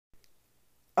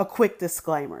A quick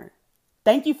disclaimer.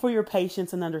 Thank you for your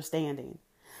patience and understanding.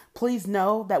 Please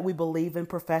know that we believe in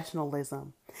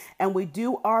professionalism and we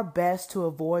do our best to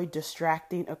avoid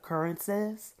distracting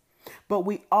occurrences, but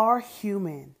we are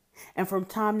human and from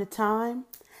time to time,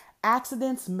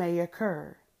 accidents may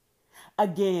occur.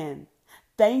 Again,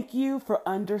 thank you for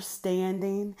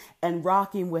understanding and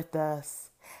rocking with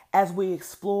us as we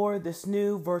explore this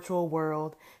new virtual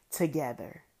world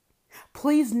together.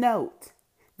 Please note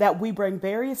that we bring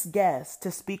various guests to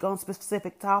speak on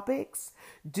specific topics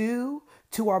due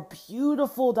to our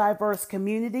beautiful, diverse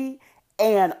community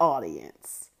and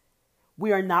audience.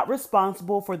 We are not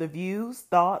responsible for the views,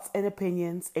 thoughts, and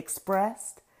opinions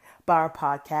expressed by our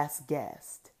podcast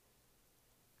guest.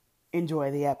 Enjoy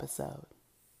the episode.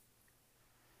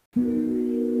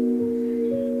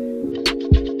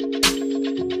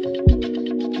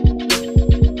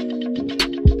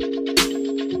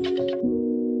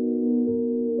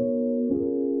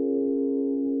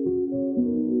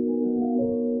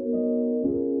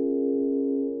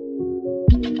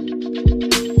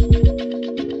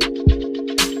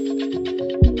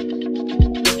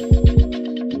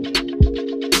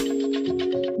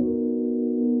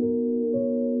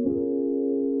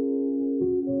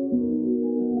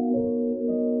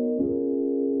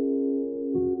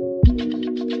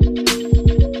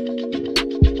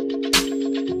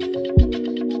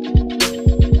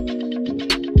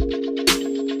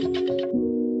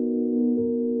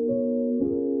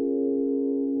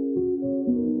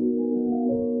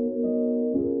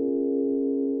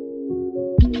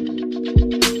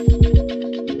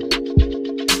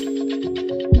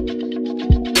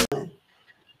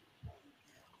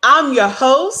 I'm your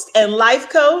host and life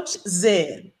coach,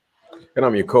 Zen. And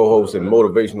I'm your co-host and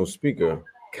motivational speaker,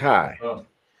 Kai.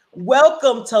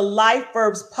 Welcome to Life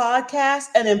Verbs Podcast,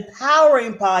 an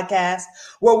empowering podcast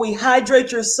where we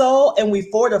hydrate your soul and we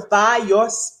fortify your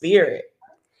spirit.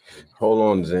 Hold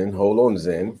on, Zen. Hold on,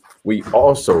 Zen. We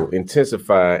also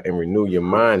intensify and renew your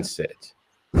mindset.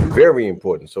 Very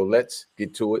important. So let's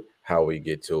get to it, how we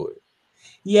get to it.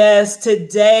 Yes,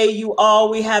 today, you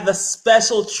all, we have a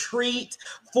special treat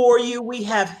for you. We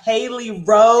have Haley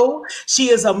Rowe. She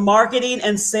is a marketing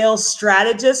and sales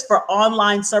strategist for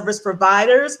online service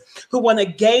providers who want to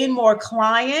gain more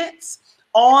clients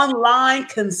online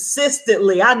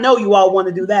consistently. I know you all want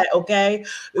to do that, okay?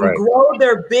 Right. Grow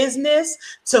their business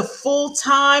to full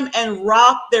time and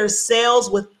rock their sales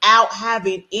without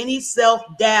having any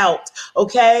self-doubt,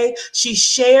 okay? She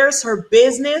shares her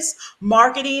business,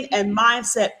 marketing, and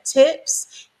mindset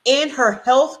tips in her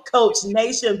Health Coach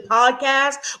Nation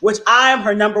podcast, which I am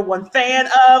her #1 fan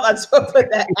of. I just want to put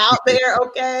that out there,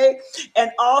 okay? And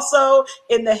also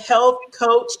in the Health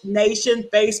Coach Nation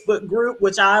Facebook group,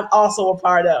 which I'm also a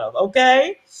part of,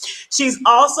 okay? She's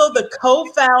also the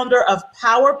co-founder of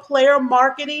Power Player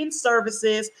Marketing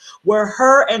Services, where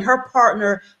her and her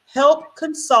partner help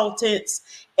consultants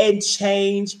and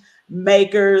change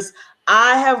makers.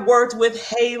 I have worked with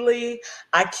Haley.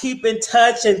 I keep in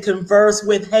touch and converse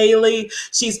with Haley.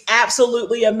 She's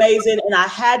absolutely amazing. And I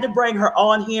had to bring her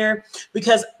on here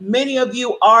because many of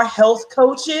you are health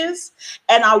coaches.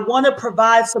 And I want to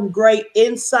provide some great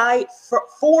insight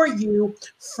for you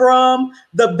from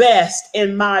the best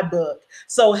in my book.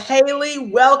 So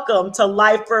Haley, welcome to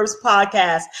Life Verbs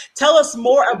Podcast. Tell us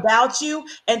more about you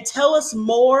and tell us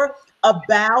more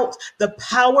about the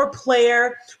Power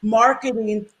Player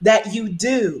marketing that you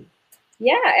do.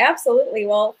 Yeah, absolutely.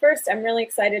 Well, first, I'm really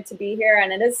excited to be here,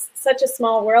 and it is such a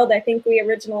small world. I think we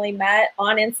originally met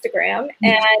on Instagram,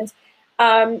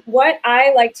 and what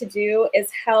I like to do is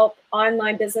help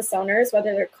online business owners,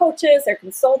 whether they're coaches, they're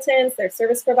consultants, they're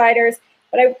service providers,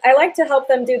 but I like to help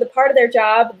them do the part of their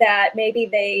job that maybe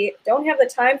they don't have the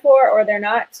time for, or they're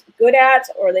not good at,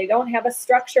 or they don't have a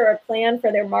structure or plan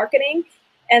for their marketing.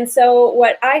 And so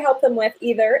what I help them with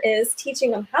either is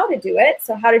teaching them how to do it.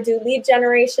 So how to do lead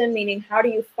generation, meaning how do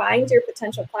you find your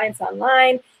potential clients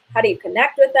online? How do you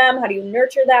connect with them? How do you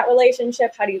nurture that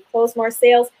relationship? How do you close more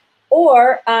sales?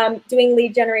 Or doing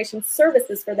lead generation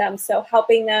services for them. So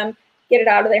helping them get it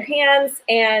out of their hands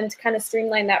and kind of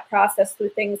streamline that process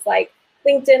through things like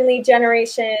LinkedIn lead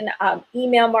generation,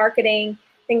 email marketing,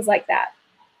 things like that.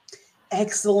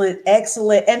 Excellent,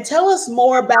 excellent. And tell us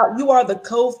more about, you are the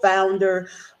co-founder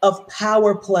of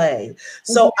Power Play.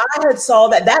 So I had saw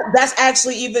that's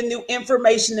actually even new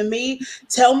information to me.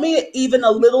 Tell me even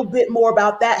a little bit more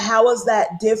about that. How is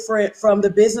that different from the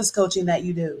business coaching that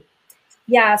you do?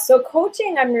 Yeah, so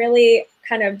coaching, I'm really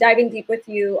kind of diving deep with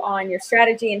you on your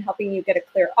strategy and helping you get a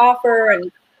clear offer and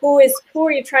who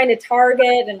are you trying to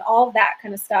target and all of that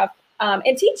kind of stuff,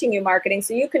 and teaching you marketing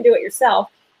so you can do it yourself.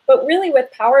 But really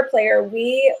with Power Player,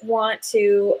 we want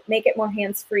to make it more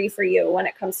hands-free for you when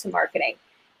it comes to marketing.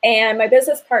 And my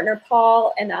business partner,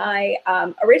 Paul, and I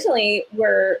originally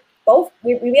were both,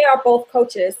 we are both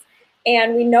coaches.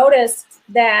 And we noticed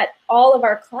that all of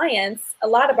our clients, a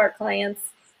lot of our clients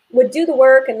would do the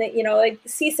work and that, like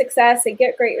see success and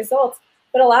get great results.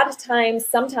 But a lot of times,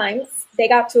 sometimes they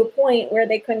got to a point where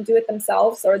they couldn't do it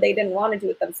themselves or they didn't want to do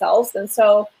it themselves. And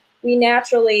so we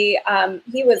naturally,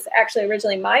 he was actually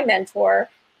originally my mentor,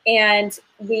 and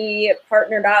we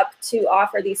partnered up to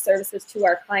offer these services to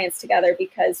our clients together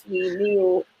because we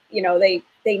knew, they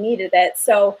needed it.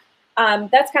 So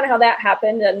that's kind of how that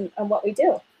happened and what we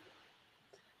do.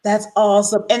 That's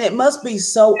awesome. And it must be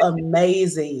so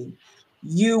amazing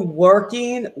you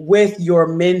working with your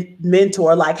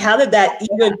mentor. Like, how did that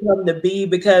even come to be?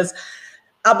 Because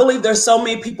I believe there's so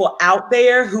many people out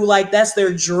there who like that's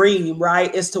their dream,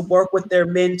 right? Is to work with their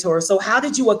mentor. So how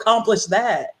did you accomplish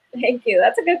that? Thank you.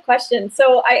 That's a good question.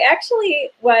 So I actually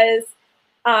was,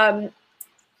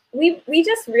 we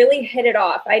just really hit it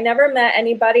off. I never met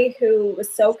anybody who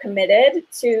was so committed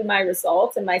to my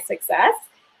results and my success.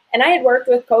 And I had worked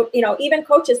with even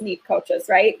coaches need coaches,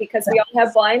 right? Because we all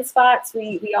have blind spots.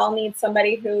 We all need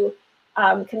somebody who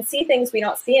can see things we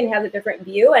don't see and has a different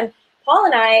view. And Paul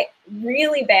and I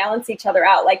really balance each other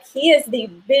out. Like, he is the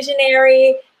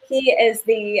visionary. He is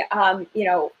the,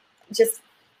 just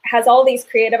has all these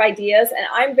creative ideas. And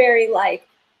I'm very like,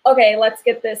 okay, let's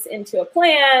get this into a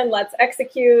plan. Let's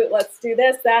execute. Let's do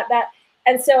this, that.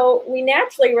 And so we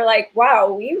naturally were like,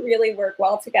 wow, we really work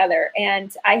well together.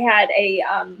 And I had a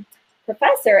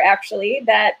professor actually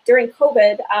that during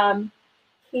COVID,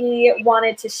 he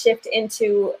wanted to shift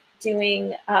into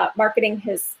doing marketing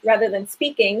rather than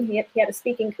speaking. He had a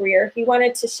speaking career. He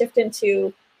wanted to shift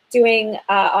into doing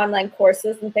online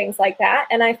courses and things like that.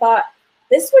 And I thought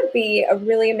this would be a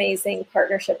really amazing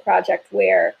partnership project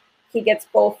where he gets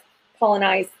both Paul and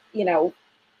I's,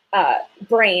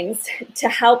 brains to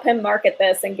help him market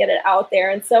this and get it out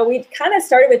there. And so we kind of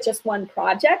started with just one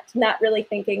project, not really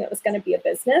thinking it was going to be a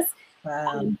business.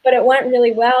 Wow. But it went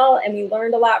really well, and we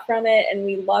learned a lot from it, and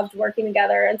we loved working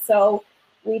together. And so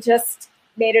we just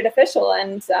made it official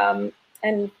and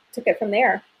took it from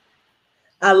there.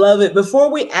 I love it.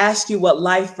 Before we ask you what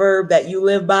life verb that you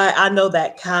live by, I know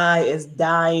that Kai is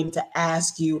dying to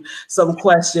ask you some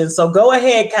questions. So go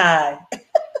ahead, Kai.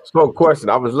 So, question.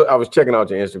 I was checking out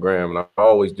your Instagram, and I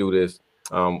always do this,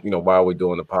 while we're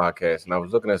doing the podcast. And I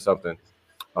was looking at something.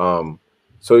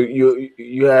 So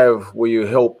you have where you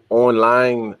help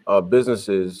online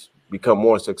businesses become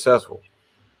more successful.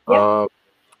 Yep.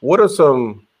 What are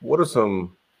some?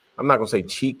 I'm not gonna say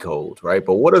cheat codes, right?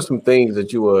 But what are some things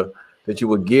that you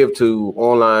would give to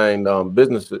online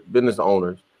business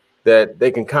owners that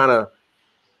they can kind of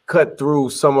cut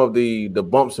through some of the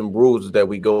bumps and bruises that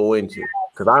we go into?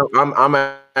 Because I'm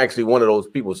actually one of those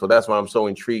people, so that's why I'm so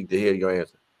intrigued to hear your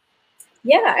answer.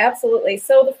 Yeah, absolutely.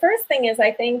 So the first thing is,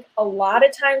 I think a lot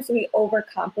of times we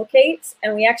overcomplicate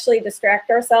and we actually distract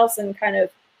ourselves and kind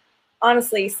of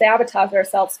honestly sabotage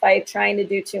ourselves by trying to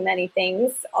do too many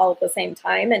things all at the same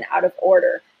time and out of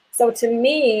order. So to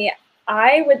me,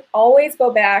 I would always go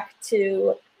back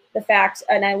to the fact,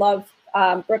 and I love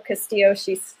Brooke Castillo,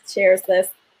 she shares this,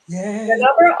 the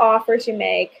number of offers you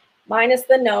make minus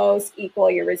the no's equal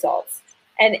your results.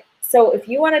 And so if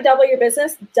you want to double your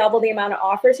business, double the amount of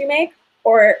offers you make,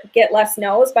 or get less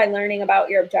no's by learning about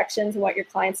your objections and what your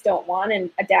clients don't want and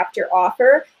adapt your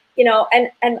offer,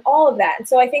 and all of that. And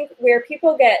so I think where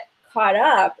people get caught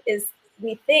up is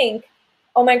we think,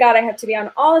 oh my God, I have to be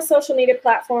on all the social media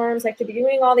platforms. I have to be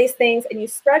doing all these things. And you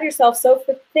spread yourself so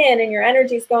thin and your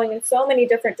energy is going in so many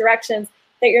different directions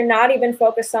that you're not even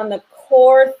focused on the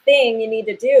core thing you need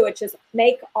to do, which is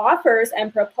make offers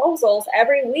and proposals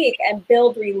every week and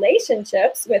build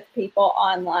relationships with people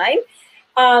online,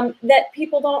 that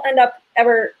people don't end up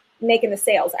ever making the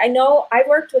sales. I know I've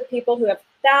worked with people who have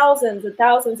thousands and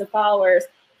thousands of followers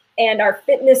and are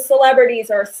fitness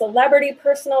celebrities or celebrity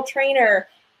personal trainer,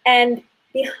 and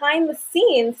behind the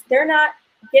scenes, they're not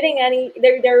getting any,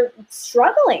 they're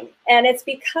struggling. And it's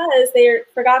because they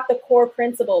forgot the core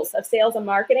principles of sales and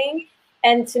marketing.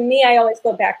 And to me, I always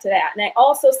go back to that. And I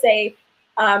also say,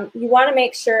 you want to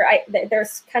make sure that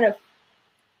there's kind of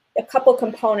a couple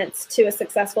components to a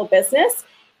successful business.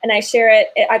 And I share it,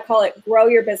 I call it grow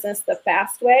your business the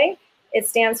fast way. It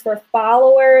stands for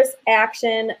followers,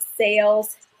 action,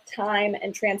 sales, time,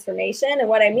 and transformation. And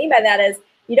what I mean by that is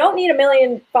you don't need 1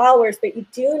 million followers, but you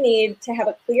do need to have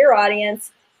a clear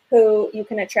audience who you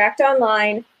can attract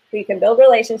online, who you can build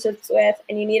relationships with,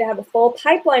 and you need to have a full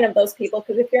pipeline of those people.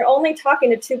 Because if you're only talking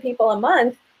to 2 people a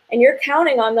month and you're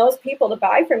counting on those people to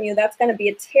buy from you, that's going to be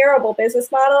a terrible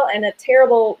business model and a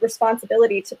terrible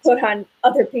responsibility to put on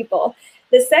other people.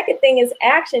 The second thing is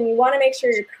action. You want to make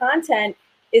sure your content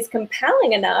is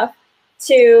compelling enough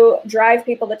to drive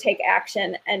people to take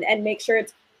action, and make sure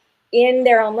it's in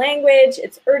their own language,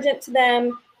 it's urgent to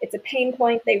them, it's a pain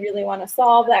point they really want to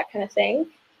solve, that kind of thing.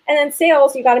 And then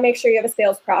sales, you got to make sure you have a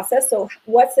sales process. So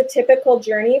what's the typical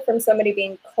journey from somebody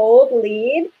being cold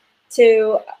lead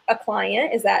to a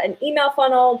client? Is that an email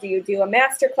funnel? Do you do a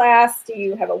masterclass? Do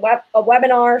you have a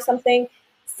webinar or something?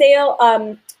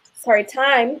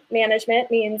 Time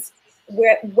management means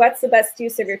what's the best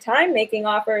use of your time, making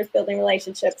offers, building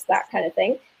relationships, that kind of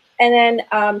thing. And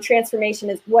then transformation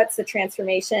is what's the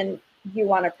transformation you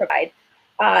want to provide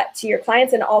to your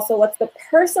clients, and also what's the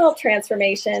personal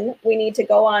transformation we need to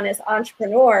go on as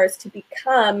entrepreneurs to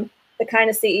become the kind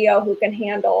of CEO who can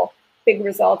handle big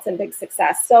results and big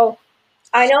success. So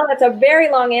I know that's a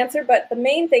very long answer, but the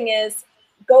main thing is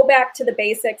go back to the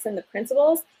basics and the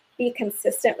principles, be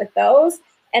consistent with those.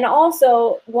 And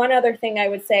also one other thing I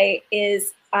would say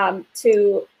is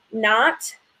to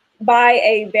not buy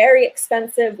a very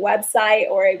expensive website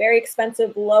or a very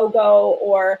expensive logo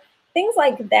or things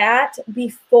like that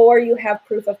before you have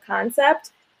proof of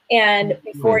concept and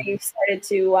before you started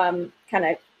to kind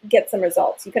of get some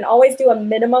results. You can always do a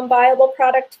minimum viable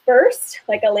product first,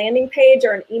 like a landing page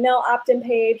or an email opt-in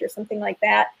page or something like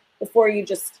that, before you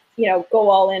just, go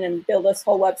all in and build this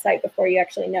whole website before you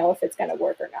actually know if it's going to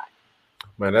work or not.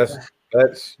 Man,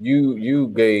 that's you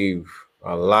gave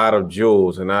a lot of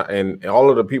jewels, and all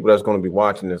of the people that's going to be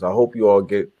watching this, I hope you all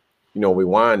get,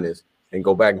 rewind this and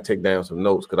go back and take down some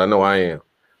notes, because I know I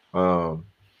am.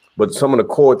 But some of the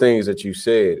core things that you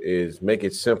said is make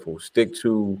it simple, stick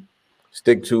to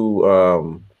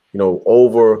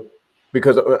over,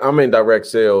 because I'm in direct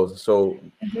sales, so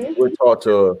we're taught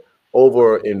to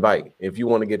over invite. If you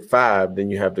want to get 5, then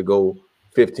you have to go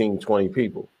 15, 20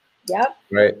 people. Yep.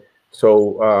 Right.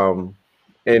 So,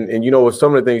 and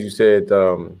some of the things you said,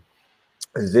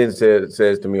 Zen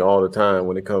says to me all the time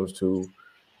when it comes to,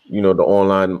 the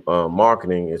online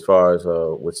marketing, as far as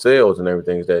with sales and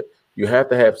everything, is that you have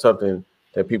to have something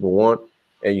that people want,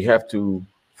 and you have to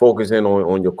focus in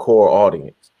on your core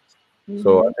audience.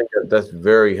 So I think that's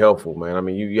very helpful, man. I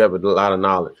mean, you have a lot of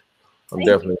knowledge. I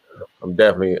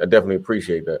definitely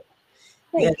appreciate that.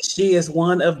 Yes, she is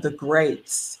one of the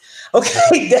greats.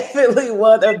 Okay, definitely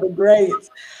one of the greats.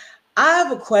 I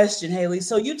have a question, Haley.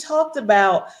 So you talked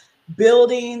about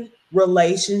building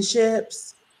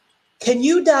relationships. Can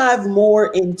you dive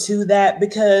more into that?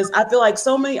 Because I feel like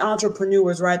so many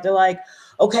entrepreneurs, right? They're like,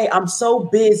 okay, I'm so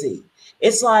busy.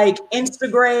 It's like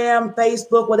Instagram,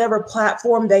 Facebook, whatever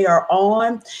platform they are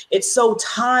on. It's so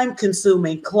time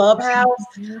consuming. Clubhouse.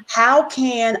 How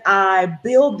can I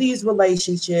build these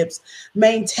relationships,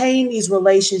 maintain these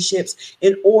relationships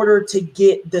in order to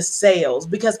get the sales?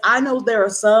 Because I know there are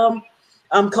some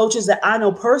coaches that I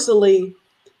know personally,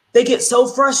 they get so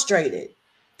frustrated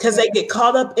because they get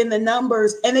caught up in the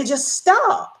numbers and they just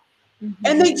stop.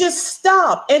 And they just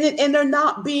stop, and they're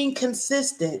not being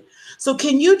consistent. So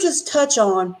can you just touch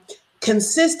on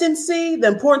consistency, the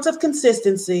importance of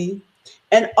consistency,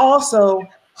 and also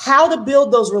how to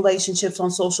build those relationships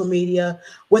on social media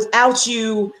without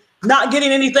you not getting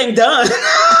anything done?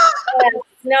 Yes.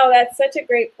 No, that's such a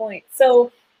great point.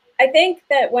 So I think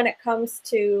that when it comes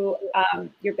to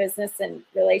your business and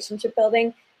relationship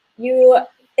building,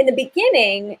 in the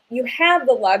beginning, you have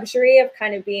the luxury of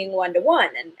kind of being one-to-one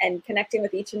and connecting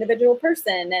with each individual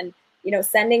person and,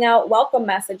 sending out welcome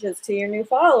messages to your new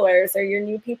followers or your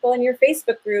new people in your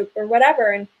Facebook group or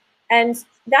whatever. And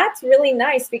that's really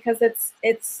nice because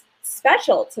it's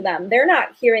special to them. They're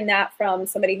not hearing that from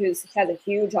somebody who has a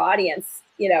huge audience,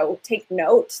 take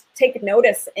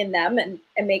notice in them and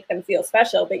make them feel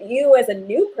special. But you as a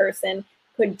new person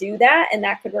could do that, and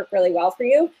that could work really well for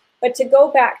you. But to go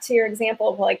back to your example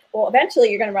of eventually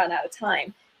you're going to run out of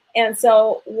time. And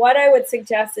so what I would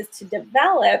suggest is to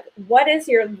develop what is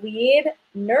your lead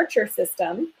nurture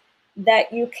system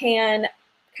that you can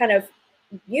kind of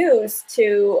use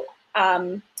to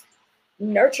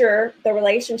nurture the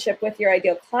relationship with your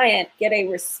ideal client, get a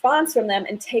response from them,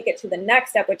 and take it to the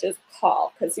next step, which is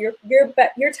call. Because your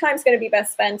time's going to be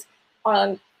best spent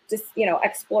on just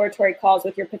exploratory calls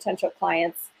with your potential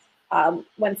clients.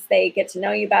 Once they get to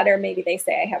know you better, maybe they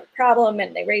say, I have a problem,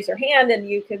 and they raise your hand, and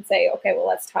you can say, okay, well,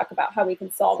 let's talk about how we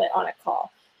can solve it on a call.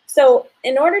 So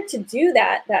in order to do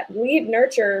that lead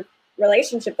nurture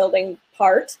relationship building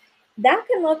part, that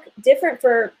can look different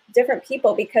for different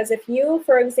people. Because if you,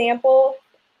 for example,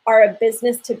 are a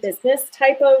business to business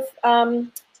type of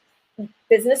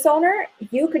business owner,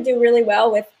 you could do really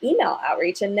well with email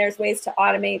outreach, and there's ways to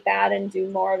automate that and do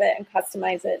more of it and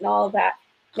customize it and all of that,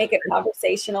 make it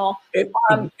conversational.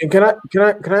 And can I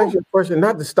ask you a question?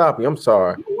 Not to stop you, I'm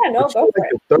sorry. Yeah, no, go for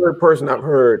it. The third person I've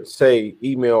heard say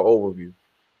email overview,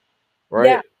 right?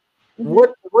 Yeah.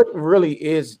 What really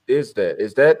is that?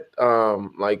 Is that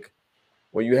like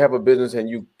when you have a business and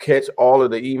you catch all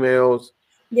of the emails?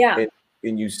 Yeah.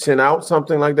 And you send out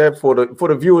something like that for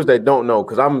the viewers that don't know,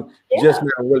 because I'm just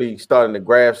now really starting to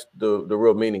grasp the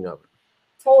real meaning of it.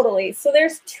 Totally. So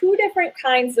there's two different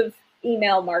kinds of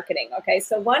email marketing. Okay.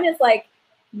 So one is like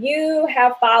you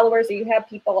have followers or you have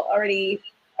people already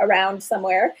around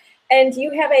somewhere, and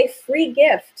you have a free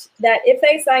gift that if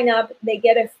they sign up, they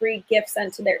get a free gift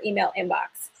sent to their email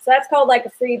inbox. So that's called like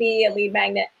a freebie, a lead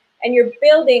magnet. And you're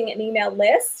building an email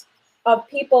list of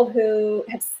people who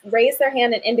have raised their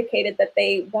hand and indicated that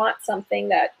they want something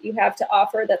that you have to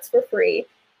offer that's for free.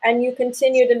 And you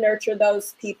continue to nurture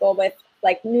those people with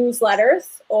like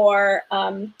newsletters or,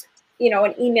 an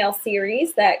email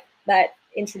series that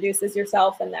introduces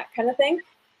yourself and that kind of thing.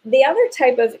 The other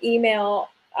type of email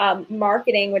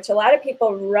marketing, which a lot of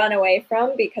people run away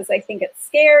from because they think it's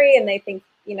scary and they think,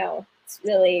 it's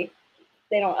really,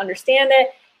 they don't understand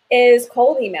it, is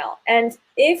cold email. And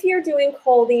if you're doing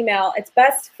cold email, it's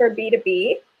best for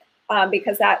B2B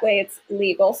because that way it's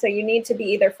legal. So you need to be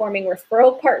either forming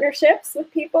referral partnerships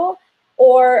with people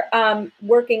or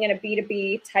working in a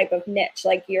B2B type of niche,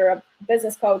 like you're a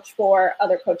business coach for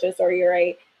other coaches, or you're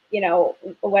a,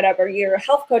 whatever, you're a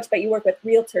health coach, but you work with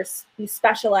realtors who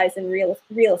specialize in real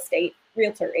estate,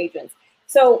 realtor agents.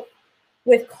 So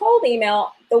with cold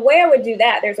email, the way I would do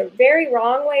that, there's a very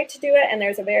wrong way to do it, and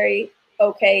there's a very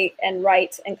okay and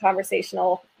right and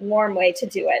conversational warm way to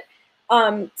do it.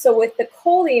 So with the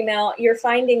cold email, you're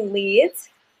finding leads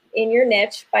in your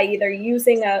niche by either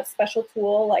using a special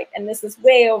tool, and this is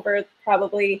way over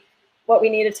probably what we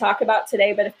need to talk about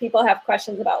today, but if people have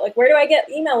questions about where do I get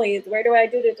email leads, where do I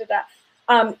do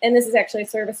and this is actually a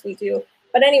service we do.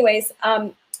 But anyways,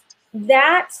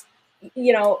 that,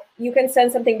 you can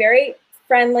send something very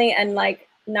friendly and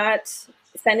not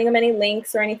sending them any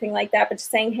links or anything like that, but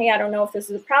just saying, hey, I don't know if this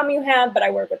is a problem you have, but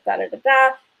I work with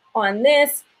on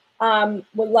this.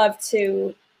 Would love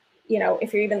to,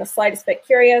 if you're even the slightest bit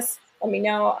curious, let me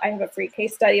know. I have a free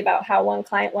case study about how one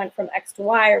client went from X to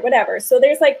Y or whatever. So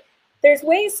there's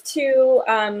ways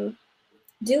to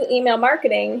do email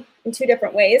marketing in two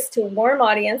different ways: to warm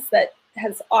audience that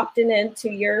has opted into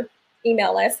your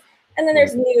email list, and then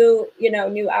there's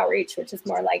new outreach, which is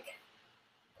more like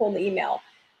cold email.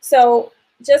 So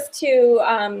just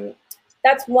to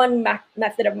that's one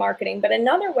method of marketing. But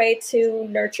another way to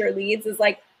nurture leads is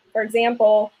for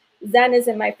example, Zen is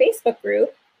in my Facebook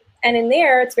group, and in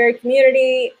there it's very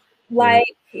community I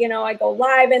go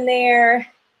live in there.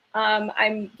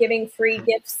 I'm giving free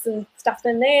gifts and stuff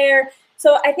in there.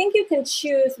 So I think you can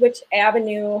choose which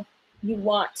avenue you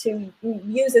want to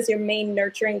use as your main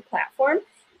nurturing platform.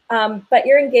 But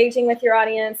you're engaging with your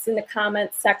audience in the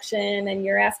comments section, and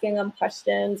you're asking them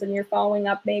questions, and you're following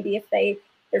up maybe if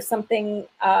there's something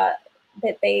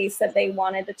that they said they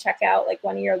wanted to check out, like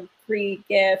one of your free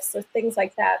gifts or things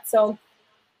like that. So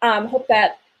hope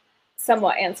that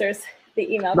somewhat answers the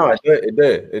email. No,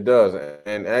 it does.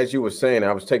 And as you were saying,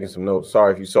 I was taking some notes.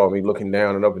 Sorry if you saw me looking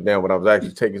down and up and down, but I was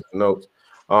actually taking some notes.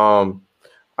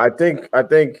 I think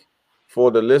for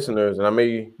the listeners, and I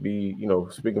may be,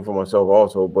 speaking for myself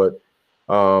also, but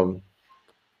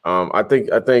I think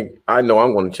I know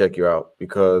I'm going to check you out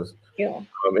because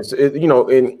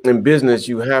in business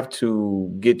you have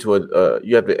to get to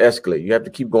you have to escalate. You have to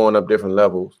keep going up different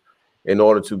levels in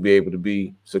order to be able to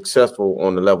be successful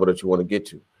on the level that you want to get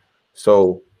to.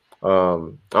 So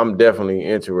I'm definitely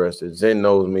interested. Zen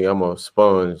knows me. I'm a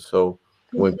sponge. So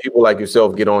when people like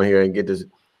yourself get on here and get this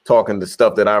talking the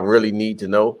stuff that I really need to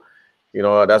know,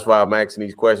 that's why I'm asking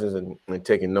these questions and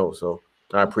taking notes. So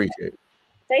I appreciate it.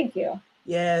 Thank you.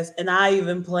 Yes. And I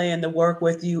even plan to work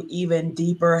with you even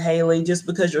deeper, Haley, just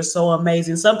because you're so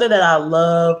amazing. Something that I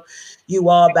love you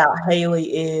all about Haley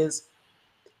is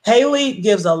Haley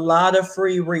gives a lot of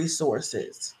free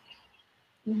resources,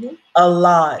 a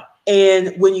lot.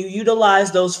 And when you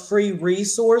utilize those free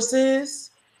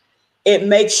resources, it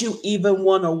makes you even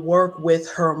want to work with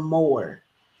her more.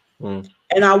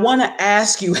 And I want to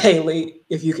ask you, Haley,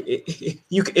 if you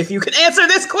can answer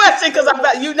this question, because I'm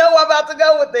about to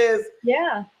go with this.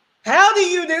 Yeah. How do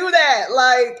you do that?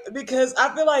 Because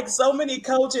I feel like so many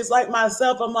coaches like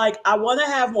myself, I'm I want to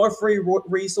have more free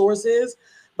resources,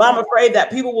 but I'm afraid that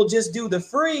people will just do the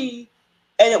free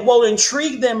and it won't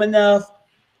intrigue them enough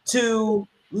to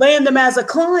land them as a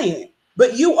client.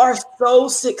 but you are so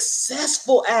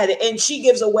successful at it. And she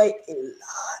gives away a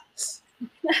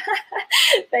lot.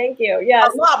 Thank you.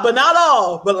 Yes. A lot, but not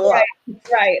all, but a lot.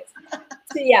 Right.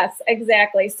 So yes,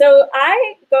 exactly. So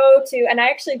I go to, and I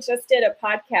actually just did a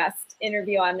podcast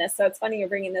interview on this. So it's funny you're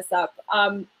bringing this up,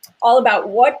 all about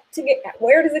what to get,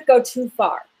 where does it go too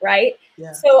far, right?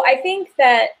 Yeah. So I think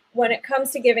that when it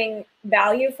comes to giving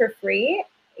value for free,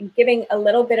 giving a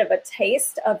little bit of a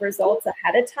taste of results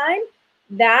ahead of time,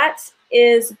 that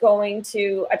is going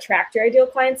to attract your ideal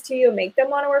clients to you, make them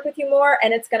want to work with you more.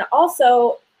 And it's going to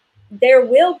also, there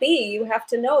will be, you have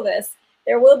to know this,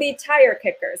 there will be tire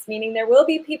kickers, meaning there will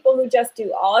be people who just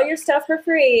do all your stuff for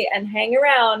free and hang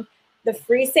around the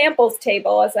free samples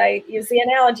table, as I use the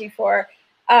analogy for,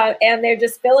 and they're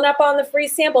just filling up on the free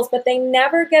samples, but they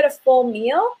never get a full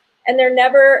meal and they're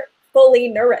never fully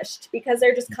nourished because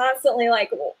they're just constantly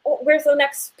like, oh, where's the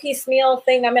next piecemeal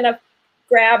thing I'm going to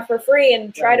grab for free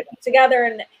and try to put together.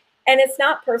 And it's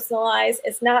not personalized.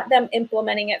 It's not them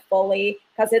implementing it fully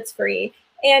because it's free.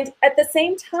 And at the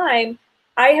same time,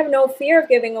 I have no fear of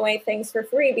giving away things for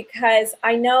free because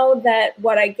I know that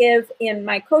what I give in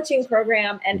my coaching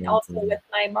program and also with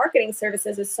my marketing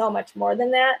services is so much more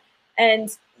than that.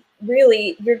 And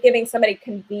really, you're giving somebody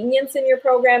convenience in your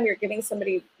program. You're giving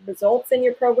somebody results in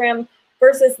your program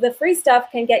versus the free stuff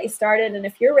can get you started. And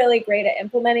if you're really great at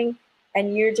implementing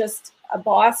and you're just a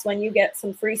boss when you get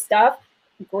some free stuff,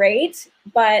 great.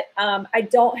 But I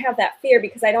don't have that fear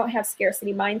because I don't have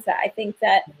scarcity mindset. I think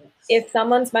that if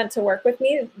someone's meant to work with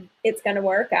me, it's going to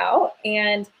work out.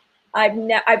 And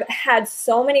I've had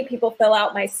so many people fill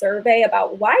out my survey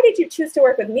about why did you choose to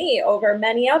work with me over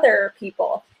many other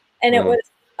people? And it was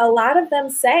a lot of them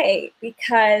say,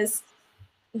 because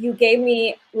you gave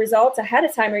me results ahead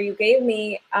of time, or you gave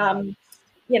me,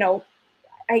 you know,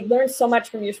 I learned so much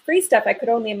from your free stuff. I could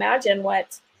only imagine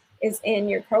what is in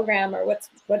your program or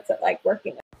what's it like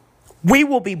working. We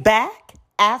will be back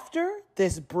after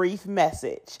this brief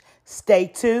message. Stay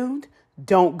tuned.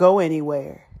 Don't go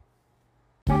anywhere.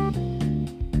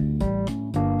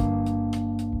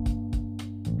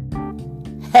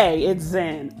 Hey, it's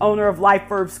Zen, owner of Life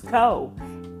Verbs Co.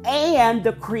 and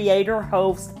the creator,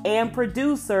 host, and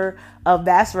producer of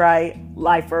That's Right,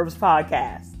 Life Verbs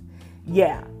Podcast.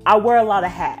 Yeah, I wear a lot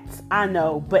of hats, I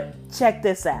know, but check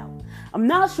this out. I'm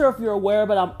not sure if you're aware,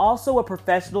 but I'm also a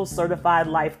professional certified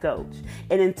life coach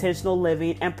in intentional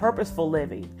living and purposeful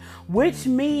living, which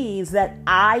means that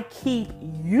I keep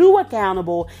you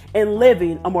accountable in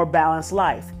living a more balanced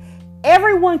life.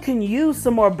 Everyone can use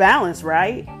some more balance,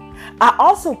 right? I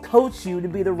also coach you to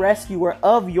be the rescuer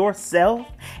of yourself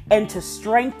and to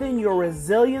strengthen your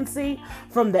resiliency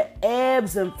from the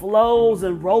ebbs and flows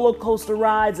and roller coaster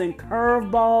rides and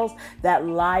curveballs that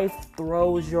life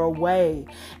throws your way,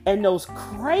 and those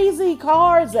crazy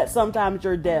cards that sometimes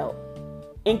you're dealt,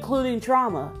 including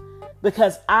trauma,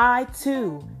 because I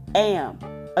too am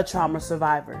a trauma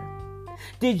survivor.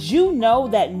 Did you know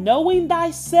that knowing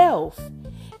thyself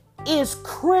is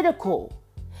critical?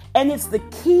 And it's the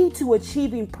key to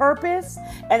achieving purpose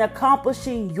and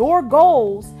accomplishing your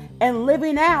goals and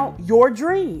living out your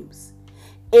dreams.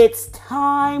 It's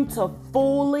time to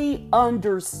fully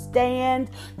understand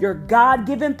your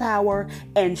God-given power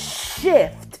and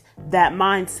shift that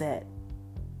mindset.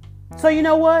 So you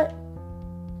know what?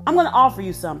 I'm going to offer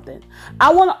you something.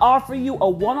 I want to offer you a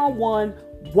one-on-one,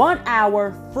 1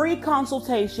 hour free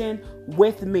consultation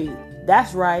with me.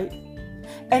 That's right.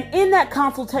 And in that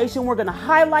consultation, we're going to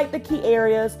highlight the key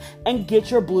areas and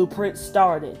get your blueprint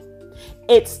started.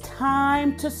 It's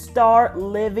time to start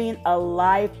living a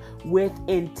life with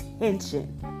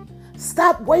intention.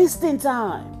 Stop wasting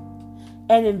time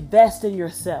and invest in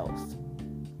yourself.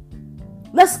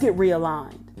 Let's get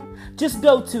realigned. Just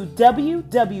go to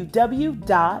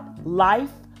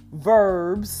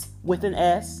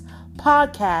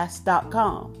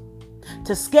www.lifeverbs.podcast.com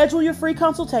to schedule your free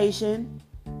consultation,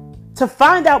 to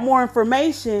find out more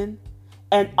information,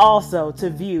 and also to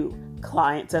view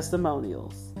client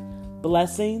testimonials.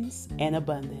 Blessings and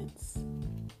abundance.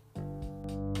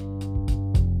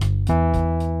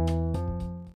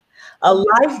 A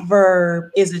life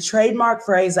verb is a trademark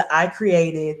phrase that I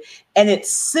created, and it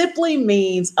simply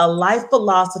means a life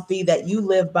philosophy that you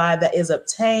live by that is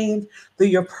obtained through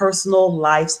your personal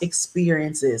life's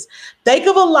experiences. Think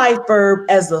of a life verb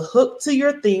as the hook to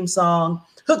your theme song,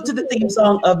 hook to the theme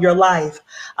song of your life.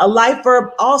 A life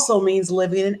verb also means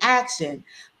living in action.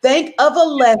 Think of a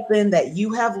lesson that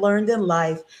you have learned in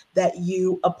life that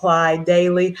you apply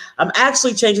daily. I'm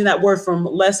actually changing that word from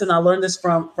lesson. I learned this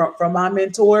from my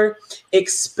mentor.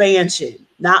 Expansion,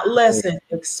 not lesson,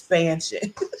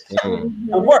 expansion.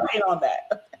 I'm working on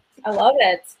that. I love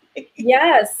it.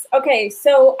 Yes. Okay.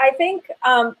 So I think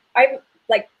I've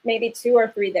like maybe 2 or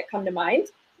 3 that come to mind.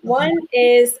 One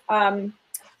is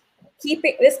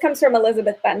keeping, this comes from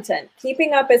Elizabeth Benton,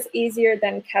 keeping up is easier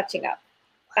than catching up.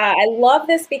 I love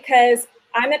this because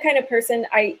I'm the kind of person,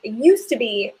 I used to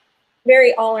be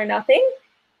very all or nothing.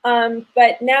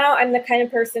 But now I'm the kind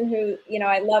of person who, you know,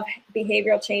 I love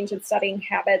behavioral change and studying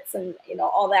habits and, you know,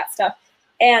 all that stuff.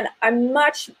 And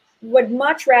would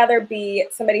much rather be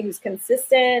somebody who's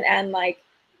consistent and like,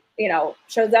 you know,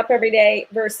 shows up every day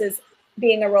versus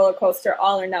being a roller coaster,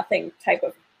 all or nothing type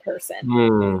of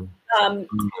person.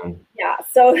 Yeah.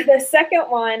 So the second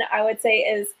one I would say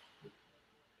is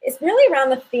really around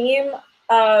the theme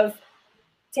of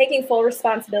taking full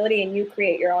responsibility and you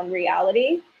create your own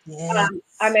reality. Yes.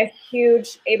 I'm a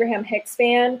huge Abraham Hicks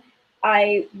fan.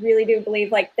 I really do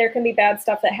believe like there can be bad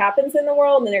stuff that happens in the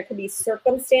world and there can be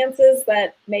circumstances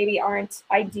that maybe aren't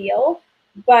ideal,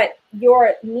 but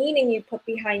your meaning you put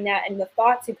behind that and the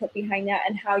thoughts you put behind that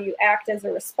and how you act as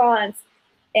a response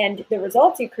and the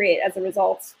results you create as a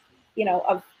result, you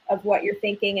know, of what you're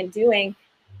thinking and doing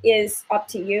is up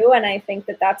to you. And I think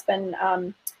that that's been,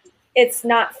 it's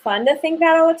not fun to think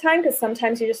that all the time because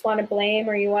sometimes you just want to blame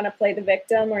or you want to play the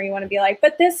victim or you want to be like,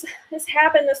 but this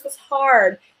happened, this was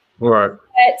hard. Right.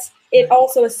 But it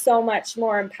also is so much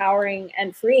more empowering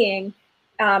and freeing,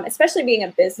 especially being a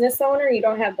business owner. You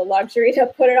don't have the luxury to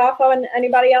put it off on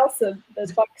anybody else. So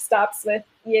the buck stops with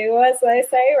you, as they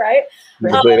say, right?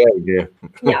 Yeah,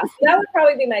 so that would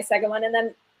probably be my second one. And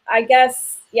then I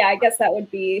guess that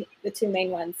would be the 2 main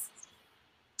ones.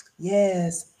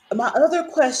 Yes. My other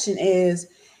question is,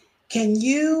 can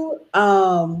you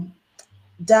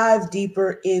dive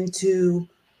deeper into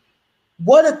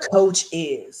what a coach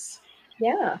is?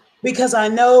 Yeah. Because I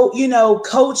know, you know,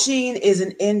 coaching is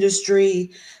an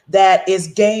industry that is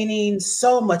gaining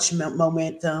so much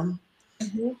momentum.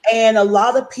 And a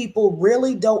lot of people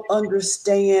really don't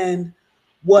understand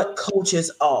what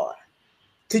coaches are.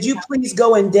 Could you please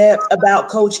go in depth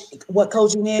about what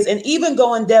coaching is, and even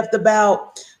go in depth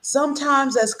about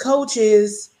sometimes as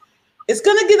coaches, it's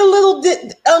going to get a little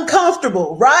bit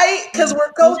uncomfortable, right? Because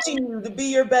we're coaching you to be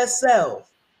your best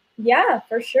self. Yeah,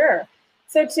 for sure.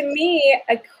 So to me,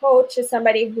 a coach is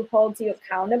somebody who holds you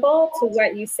accountable to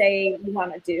what you say you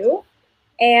want to do.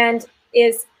 And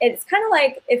it's kind of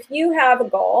like if you have a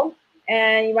goal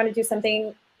and you want to do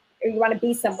something or you want to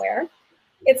be somewhere,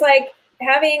 it's like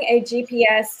having a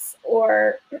GPS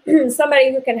or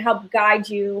somebody who can help guide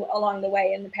you along the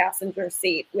way in the passenger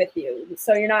seat with you.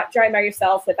 So you're not driving by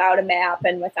yourself without a map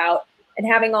and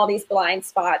having all these blind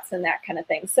spots and that kind of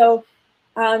thing. So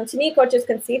to me, coaches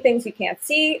can see things you can't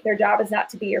see. Their job is not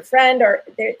to be your friend, or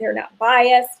they're not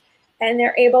biased, and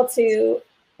they're able to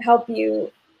help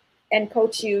you and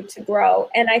coach you to grow.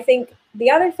 And I think the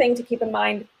other thing to keep in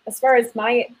mind, as far as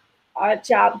my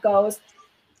job goes,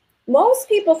 most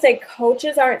people say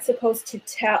coaches aren't supposed to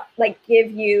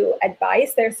give you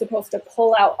advice. They're supposed to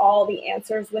pull out all the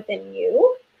answers within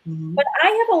you. But I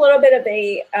have a little bit of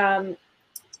a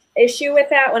issue with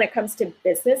that when it comes to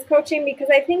business coaching, because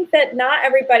I think that not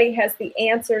everybody has the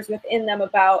answers within them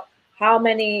about how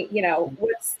many, you know,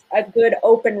 what's a good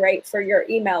open rate for your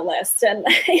email list and,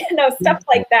 you know, stuff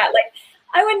like that. Like,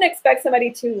 I wouldn't expect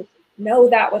somebody to know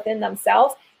that within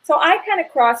themselves. So I kind of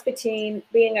cross between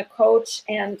being a coach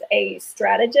and a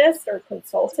strategist or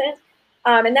consultant.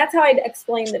 And that's how I'd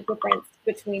explain the difference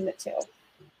between the two.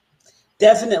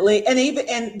 Definitely.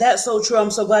 And that's so true. I'm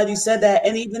so glad you said that.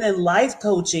 And even in life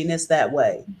coaching, it's that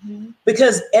way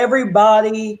because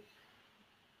everybody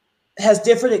has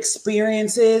different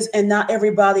experiences and not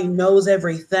everybody knows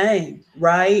everything,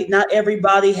 right? Not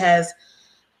everybody has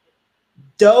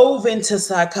dove into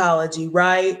psychology,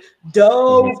 right?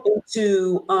 Dove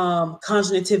into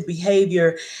cognitive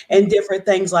behavior and different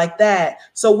things like that.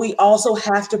 So we also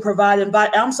have to provide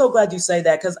I'm so glad you say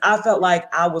that, because I felt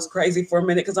like I was crazy for a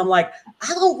minute, because I'm like,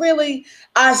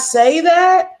 I say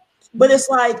that, but it's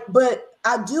like, but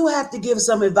I do have to give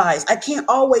some advice. I can't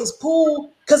always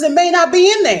pull because it may not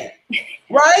be in there.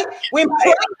 Right?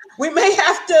 We may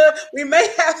have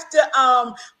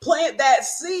to plant that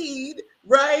seed,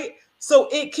 right? So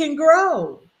it can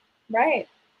grow. Right.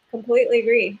 Completely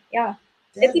agree. Yeah.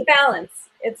 Definitely. It's a balance.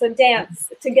 It's a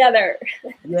dance together.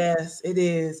 Yes, it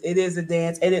is. It is a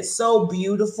dance. And it's so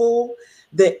beautiful,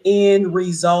 the end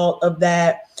result of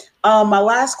that. My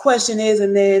last question is,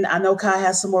 and then I know Kai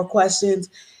has some more questions.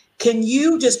 Can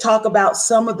you just talk about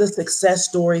some of the success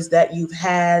stories that you've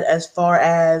had as far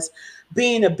as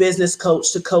being a business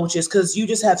coach to coaches? Because you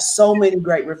just have so many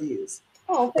great reviews.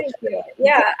 Oh, thank you.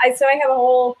 Yeah. So I have a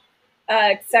whole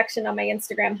section on my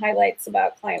Instagram highlights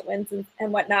about client wins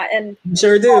and whatnot. And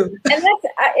sure do. And that's,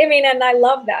 I mean, and I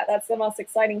love that. That's the most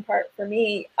exciting part for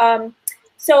me.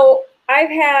 So I've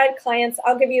had clients,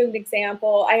 I'll give you an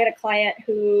example. I had a client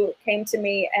who came to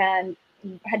me and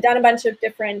had done a bunch of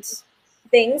different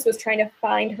things, was trying to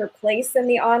find her place in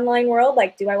the online world.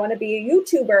 Like, do I want to be a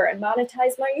YouTuber and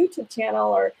monetize my YouTube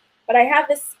channel? But I have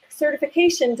this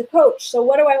certification to coach. So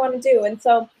what do I want to do? And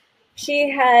so she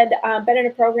had been in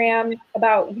a program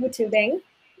about YouTubing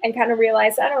and kind of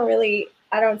realized, you're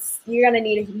going to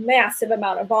need a massive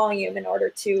amount of volume in order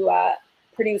to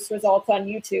produce results on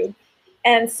YouTube.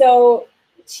 And so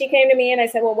she came to me and I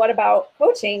said, well, what about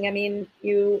coaching? I mean,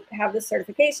 you have this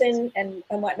certification and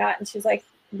whatnot. And she was like,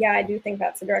 yeah, I do think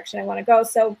that's the direction I want to go.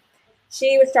 So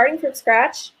she was starting from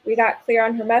scratch. We got clear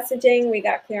on her messaging. We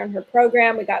got clear on her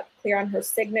program. We got clear on her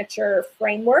signature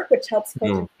framework, which helps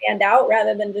coaches stand out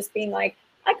rather than just being like,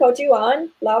 I coach you on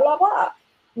blah, blah, blah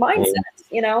mindset,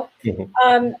 you know?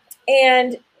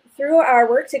 And through our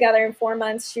work together in 4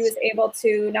 months, she was able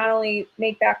to not only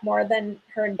make back more than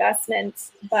her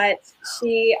investment, but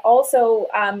she also,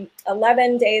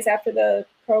 11 days after the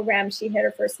program, she hit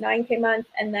her first 9K month.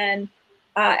 And then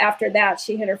after that,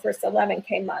 she hit her first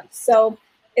 11K month. So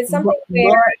it's something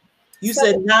where you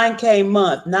said 9K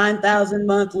month, 9,000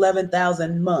 month,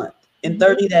 11,000 month in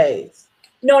 30 days.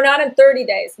 No, not in 30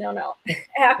 days. No.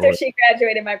 After she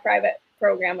graduated my private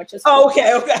program, which is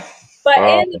okay. But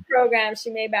in the program, she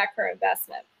made back her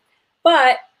investment.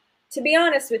 But to be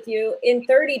honest with you, in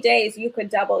 30 days, you could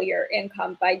double your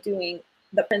income by doing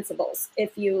the principles.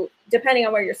 If you, depending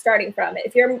on where you're starting from,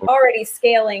 if you're already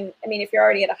scaling, I mean, if you're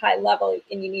already at a high level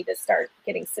and you need to start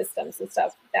getting systems and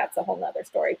stuff, that's a whole nother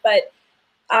story. But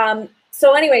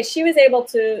so anyway, she was able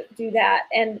to do that.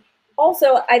 And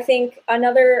also, I think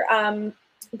another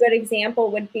good example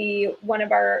would be one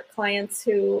of our clients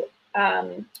who,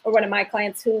 or one of my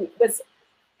clients who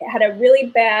had a really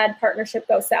bad partnership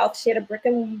go south. She had a brick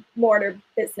and mortar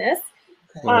business,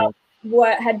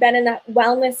 what had been in the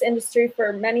wellness industry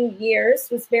for many years,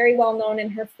 was very well known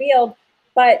in her field,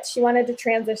 but she wanted to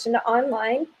transition to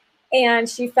online. And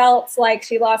she felt like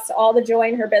she lost all the joy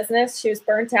in her business. She was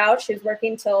burnt out. She was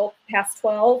working till past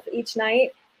 12 each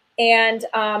night. And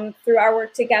through our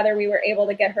work together, we were able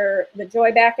to get her the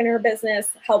joy back in her business,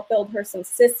 help build her some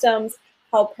systems,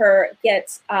 help her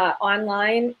get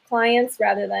online clients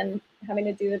rather than having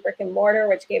to do the brick and mortar,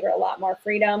 which gave her a lot more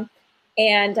freedom.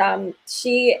 And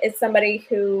she is somebody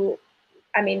who,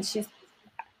 I mean,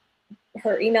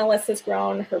 her email list has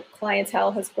grown, her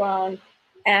clientele has grown,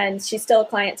 and she's still a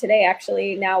client today,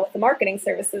 actually, now with the marketing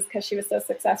services, because she was so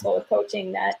successful with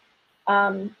coaching that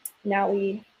now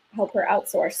we help her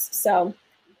outsource. So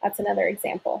that's another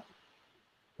example.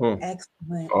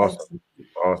 Excellent. Awesome.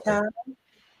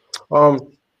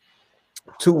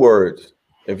 2 words.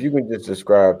 If you can just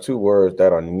describe 2 words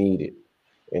that are needed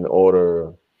in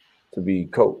order to be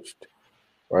coached,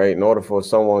 right? In order for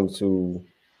someone to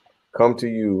come to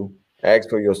you, ask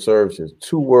for your services,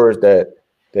 2 words that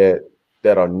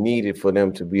are needed for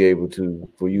them to be able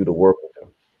for you to work with them.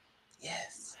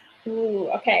 Yes. Ooh,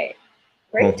 okay.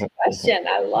 Great question.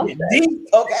 I love this.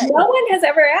 Okay. No one has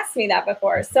ever asked me that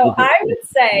before. So I would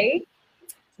say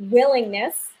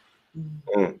willingness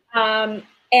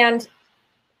and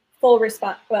full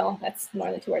response. Well, that's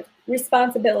more than 2 words.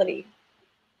 Responsibility.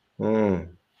 And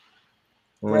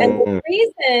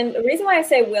the reason why I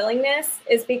say willingness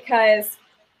is because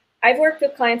I've worked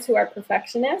with clients who are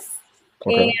perfectionists,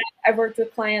 and I've worked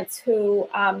with clients who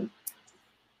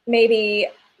maybe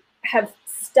have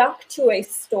stuck to a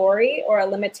story or a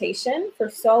limitation for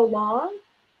so long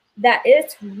that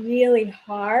it's really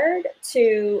hard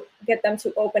to get them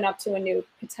to open up to a new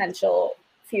potential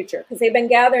future, because they've been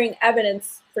gathering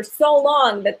evidence for so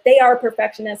long that they are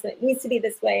perfectionists and it needs to be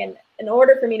this way. And in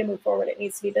order for me to move forward, it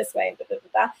needs to be this way.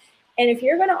 And if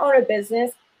you're going to own a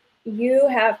business, you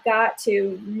have got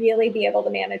to really be able to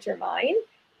manage your mind,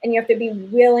 and you have to be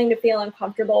willing to feel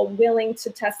uncomfortable, willing to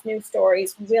test new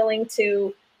stories, willing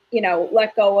to,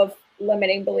 let go of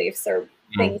limiting beliefs or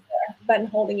things that have been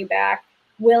holding you back,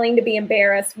 willing to be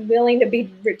embarrassed, willing to be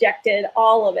rejected,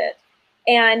 all of it.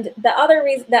 And the other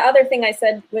thing I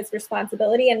said was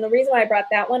responsibility. And the reason why I brought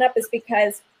that one up is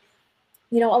because,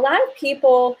 a lot of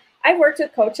people, I've worked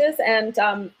with coaches, and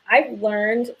I've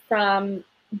learned from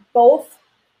both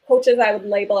coaches I would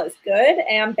label as good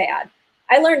and bad.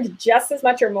 I learned just as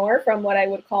much or more from what I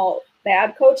would call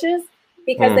bad coaches,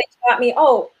 because they taught me,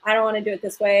 oh, I don't want to do it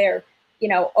this way, or,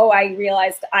 oh, I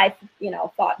realized I,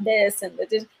 thought this and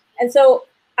this. And so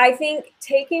I think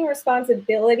taking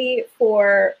responsibility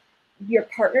for your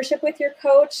partnership with your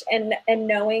coach and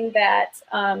knowing that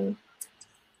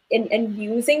in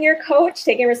using your coach,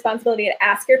 taking responsibility to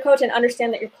ask your coach and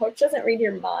understand that your coach doesn't read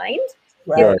your mind.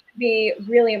 Right. It would be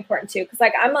really important too. Because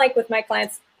like I'm like with my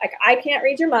clients, like I can't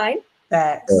read your mind,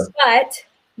 Facts. but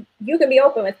you can be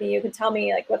open with me. You can tell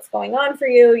me like what's going on for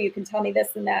you. You can tell me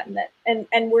this and that and that,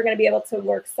 and we're going to be able to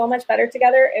work so much better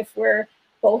together if we're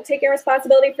both taking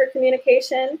responsibility for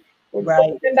communication. We're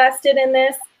both invested in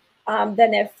this.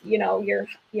 Than if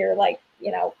you're like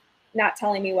not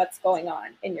telling me what's going on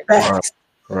in your Facts.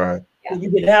 Right. Yeah. You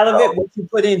get out of it what you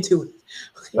put into it.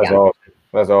 That's awesome.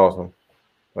 That's awesome.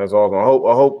 That's awesome. I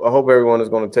hope everyone is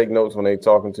going to take notes when they're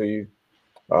talking to you.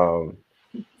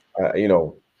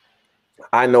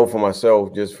 I know for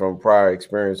myself, just from prior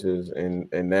experiences and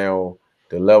now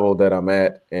the level that I'm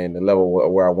at and the level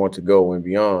where I want to go and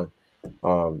beyond,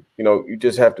 you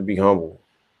just have to be humble.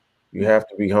 You have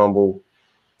to be humble,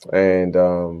 and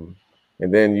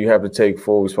then you have to take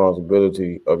full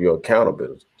responsibility of your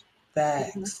accountability.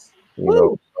 Facts.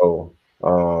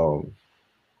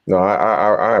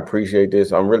 I appreciate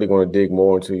this. I'm really going to dig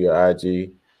more into your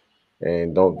IG,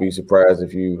 and don't be surprised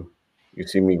if you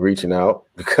see me reaching out,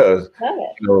 because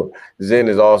Zen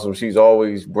is awesome. She's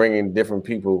always bringing different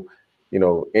people,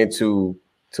 into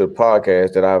the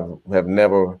podcast that I have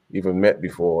never even met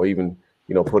before, or even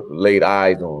laid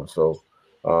eyes on. So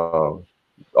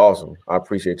awesome. I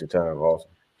appreciate your time. Awesome.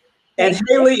 And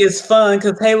Haley is fun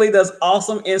because Haley does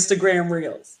awesome Instagram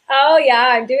reels. Oh yeah,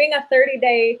 I'm doing a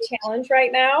 30-day challenge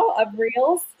right now of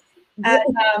reels.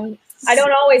 And, I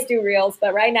don't always do reels,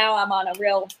 but right now I'm on a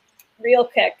real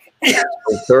kick.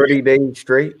 30 days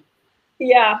straight?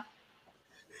 Yeah.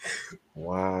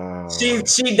 Wow. She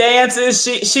dances.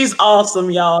 She's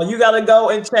awesome, y'all. You got to go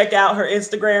and check out her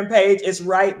Instagram page. It's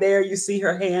right there. You see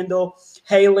her handle,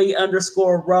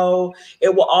 Haley_Rowe.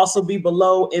 It will also be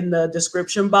below in the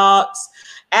description box.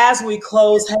 As we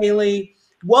close, Haley,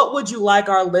 what would you like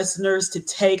our listeners to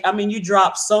take? I mean, you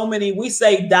drop so many, we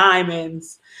say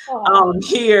diamonds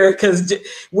here, because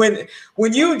when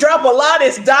you drop a lot,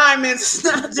 it's diamonds. It's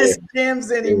not just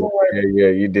gems anymore. Yeah,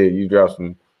 you did. You dropped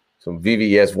some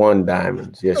VVS1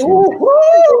 diamonds. Yes, okay.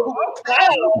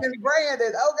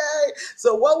 Branded. Okay.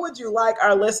 So what would you like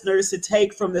our listeners to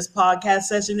take from this podcast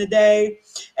session today?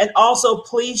 And also,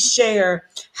 please share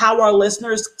how our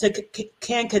listeners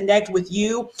can connect with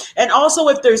you. And also,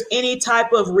 if there's any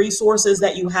type of resources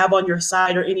that you have on your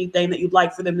site or anything that you'd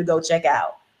like for them to go check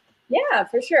out. Yeah,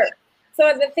 for sure.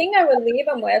 So the thing I would leave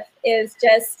them with is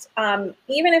just,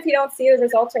 even if you don't see the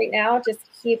results right now, just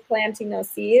keep planting those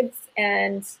seeds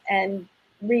and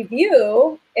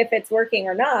review if it's working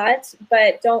or not,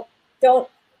 but don't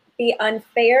be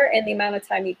unfair in the amount of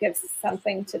time you give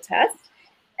something to test.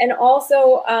 And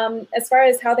also, as far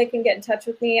as how they can get in touch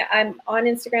with me, I'm on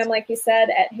Instagram, like you said,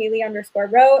 at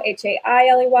Haley_Rowe,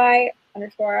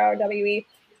 HAILEY_ROWE.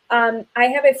 I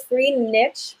have a free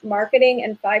niche marketing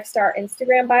and 5-star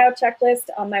Instagram bio checklist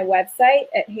on my website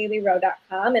at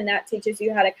HaleyRowe.com, and that teaches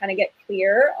you how to kind of get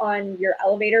clear on your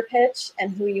elevator pitch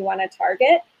and who you want to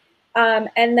target.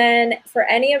 And then for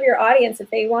any of your audience, if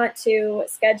they want to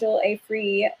schedule a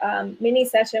free mini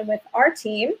session with our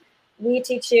team, we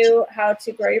teach you how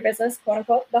to grow your business, quote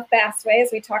unquote, the fast way,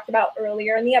 as we talked about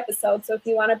earlier in the episode. So if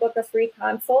you want to book a free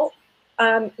consult,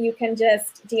 you can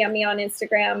just DM me on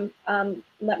Instagram,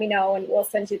 let me know, and we'll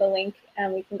send you the link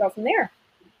and we can go from there.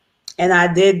 And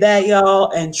I did that, y'all.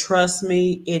 And trust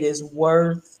me, it is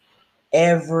worth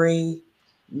every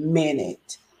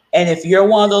minute. And if you're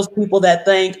one of those people that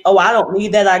think, oh, I don't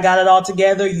need that, I got it all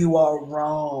together, you are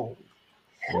wrong.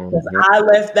 Because I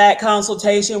left that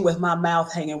consultation with my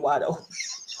mouth hanging wide open.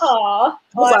 Aw,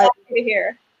 well, I'm happy to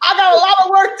hear. I got a lot of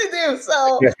work to do.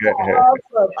 So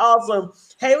awesome.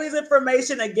 Haley's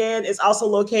information, again, is also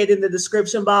located in the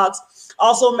description box.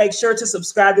 Also, make sure to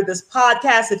subscribe to this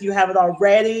podcast if you haven't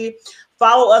already.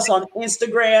 Follow us on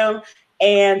Instagram,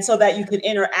 and so that you can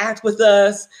interact with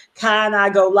us. Kai and I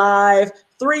go live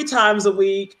 3 times a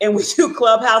week, and we do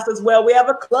Clubhouse as well. We have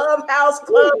a Clubhouse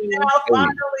club now,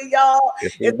 finally, y'all.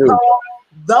 It's called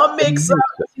The Mix Up.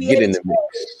 Get in the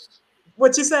mix.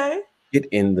 What you say? Get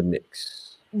in the mix.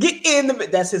 Get in the.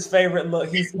 That's his favorite look.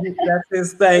 That's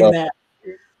his thing now.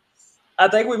 I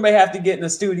think we may have to get in the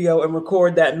studio and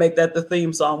record that and make that the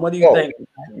theme song. What do you think?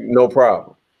 No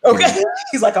problem. Okay.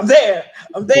 He's like, I'm there.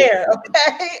 Okay.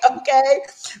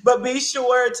 But be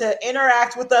sure to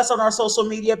interact with us on our social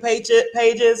media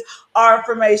pages. Our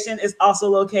information is also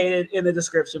located in the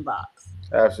description box.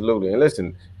 Absolutely. And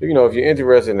listen, if you're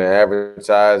interested in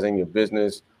advertising your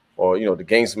business, or to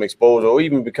gain some exposure, or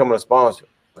even becoming a sponsor,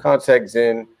 contact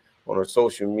Zen on her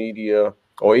social media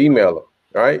or email her.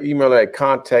 All right, email her at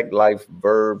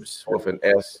contactlifeverbs with an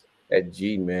S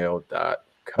 @gmail.com.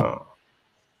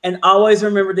 And always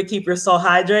remember to keep your soul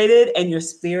hydrated and your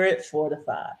spirit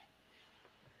fortified.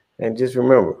 And just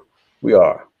remember, we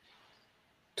are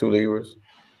two Libras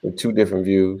with two different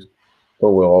views,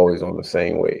 but we're always on the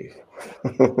same wave.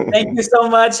 Thank you so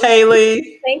much,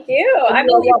 Haley. Thank you. I'm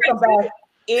welcome back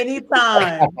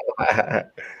anytime.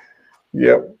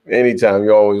 Yep, anytime.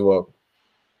 You're always welcome.